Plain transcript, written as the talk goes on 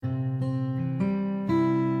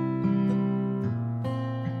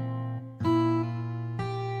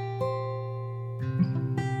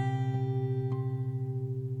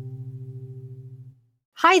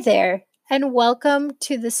Hi there, and welcome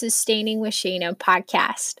to the Sustaining with Shana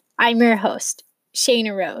podcast. I'm your host,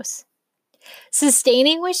 Shana Rose.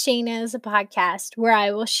 Sustaining with Shana is a podcast where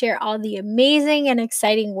I will share all the amazing and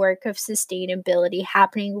exciting work of sustainability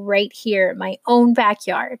happening right here in my own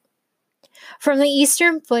backyard. From the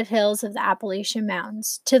eastern foothills of the Appalachian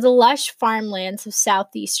Mountains to the lush farmlands of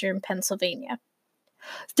southeastern Pennsylvania.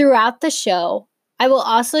 Throughout the show, I will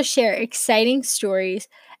also share exciting stories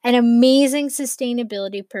and amazing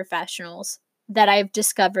sustainability professionals that I've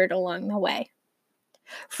discovered along the way.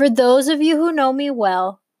 For those of you who know me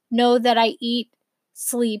well, know that I eat,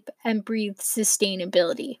 sleep, and breathe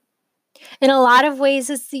sustainability. In a lot of ways,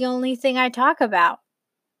 it's the only thing I talk about.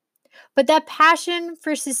 But that passion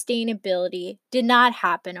for sustainability did not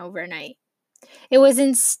happen overnight. It was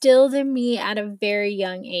instilled in me at a very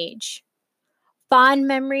young age. Fond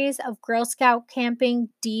memories of Girl Scout camping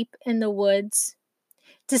deep in the woods,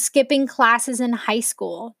 to skipping classes in high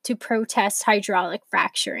school to protest hydraulic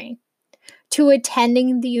fracturing, to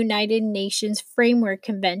attending the United Nations Framework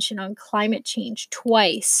Convention on Climate Change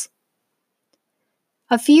twice.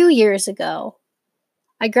 A few years ago,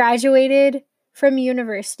 I graduated from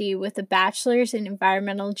university with a bachelor's in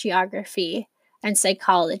environmental geography and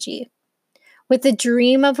psychology, with the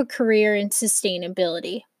dream of a career in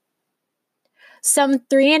sustainability. Some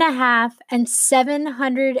 3.5 and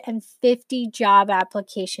 750 job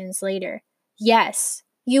applications later. Yes,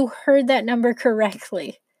 you heard that number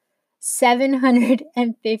correctly.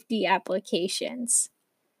 750 applications.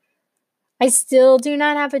 I still do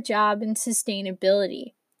not have a job in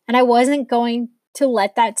sustainability, and I wasn't going to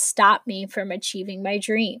let that stop me from achieving my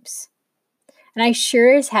dreams. And I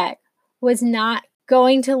sure as heck was not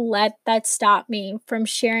going to let that stop me from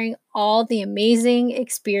sharing all the amazing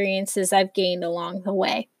experiences I've gained along the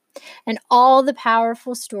way and all the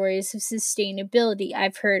powerful stories of sustainability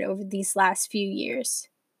I've heard over these last few years.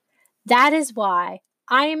 That is why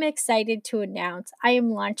I am excited to announce I am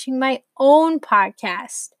launching my own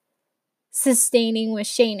podcast, Sustaining with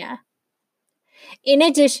Shana. In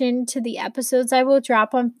addition to the episodes I will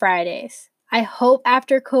drop on Fridays, I hope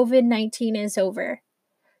after COVID-19 is over,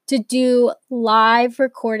 to do live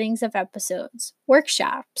recordings of episodes,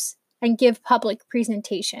 workshops, and give public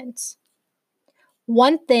presentations.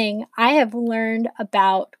 One thing I have learned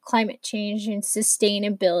about climate change and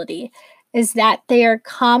sustainability is that they are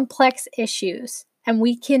complex issues and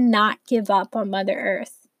we cannot give up on Mother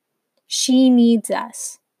Earth. She needs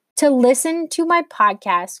us. To listen to my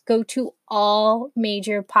podcast, go to all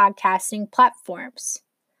major podcasting platforms.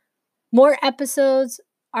 More episodes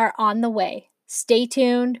are on the way. Stay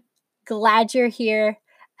tuned. Glad you're here.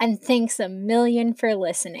 And thanks a million for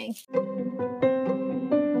listening.